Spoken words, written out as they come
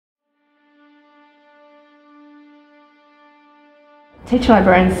Teacher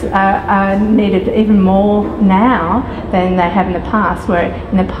librarians are needed even more now than they have in the past, where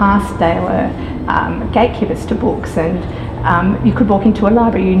in the past they were gatekeepers to books, and you could walk into a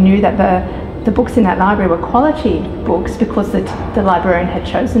library, you knew that the books in that library were quality books because the librarian had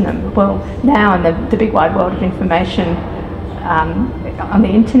chosen them. Well, now in the big wide world of information on the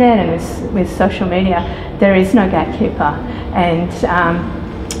internet and with social media, there is no gatekeeper, and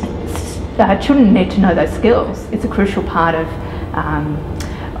children need to know those skills. It's a crucial part of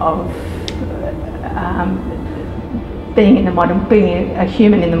being a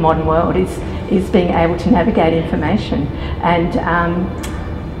human in the modern world is being able to navigate information, and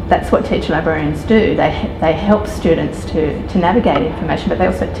that's what teacher librarians do. They help students to navigate information, but they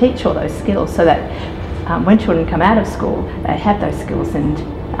also teach all those skills so that when children come out of school, they have those skills, and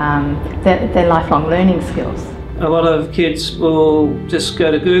they're lifelong learning skills. A lot of kids will just go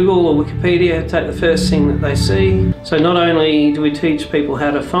to Google or Wikipedia, take the first thing that they see. So not only do we teach people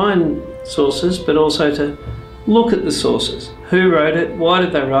how to find sources, but also to look at the sources. Who wrote it? Why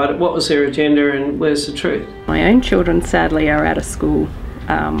did they write it? What was their agenda? And where's the truth? My own children sadly are at a school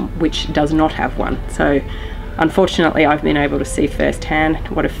which does not have one. So unfortunately I've been able to see firsthand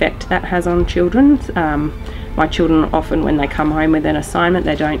what effect that has on children. My children often, when they come home with an assignment,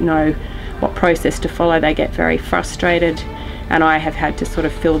 they don't know what process to follow. They get very frustrated, and I have had to sort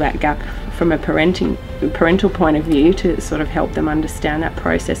of fill that gap from a parental point of view to sort of help them understand that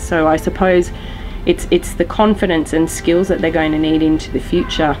process. So I suppose it's the confidence and skills that they're going to need into the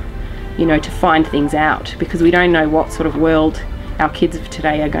future, you know, to find things out, because we don't know what sort of world our kids of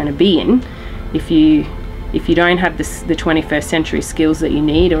today are going to be in if you don't have the 21st century skills that you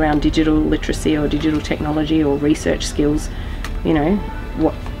need around digital literacy or digital technology or research skills. You know,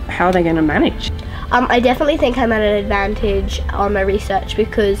 how are they going to manage? I definitely think I'm at an advantage on my research,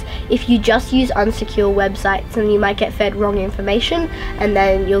 because if you just use unsecure websites, then you might get fed wrong information, and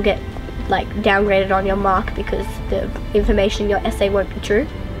then you'll get like downgraded on your mark because the information in your essay won't be true.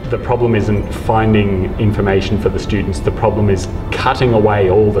 The problem isn't finding information for the students, the problem is cutting away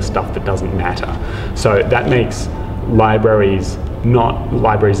all the stuff that doesn't matter. So that makes libraries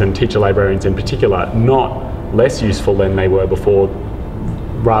and teacher librarians in particular, not less useful than they were before,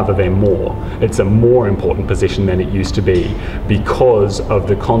 rather than more. It's a more important position than it used to be because of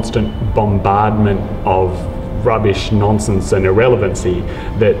the constant bombardment of rubbish, nonsense and irrelevancy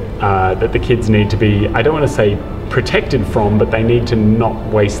that the kids need to be, I don't want to say protected from, but they need to not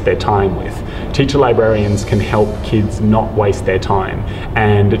waste their time with. Teacher librarians can help kids not waste their time,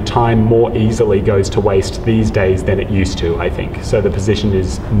 and time more easily goes to waste these days than it used to, I think. So the position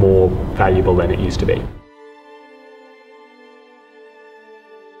is more valuable than it used to be.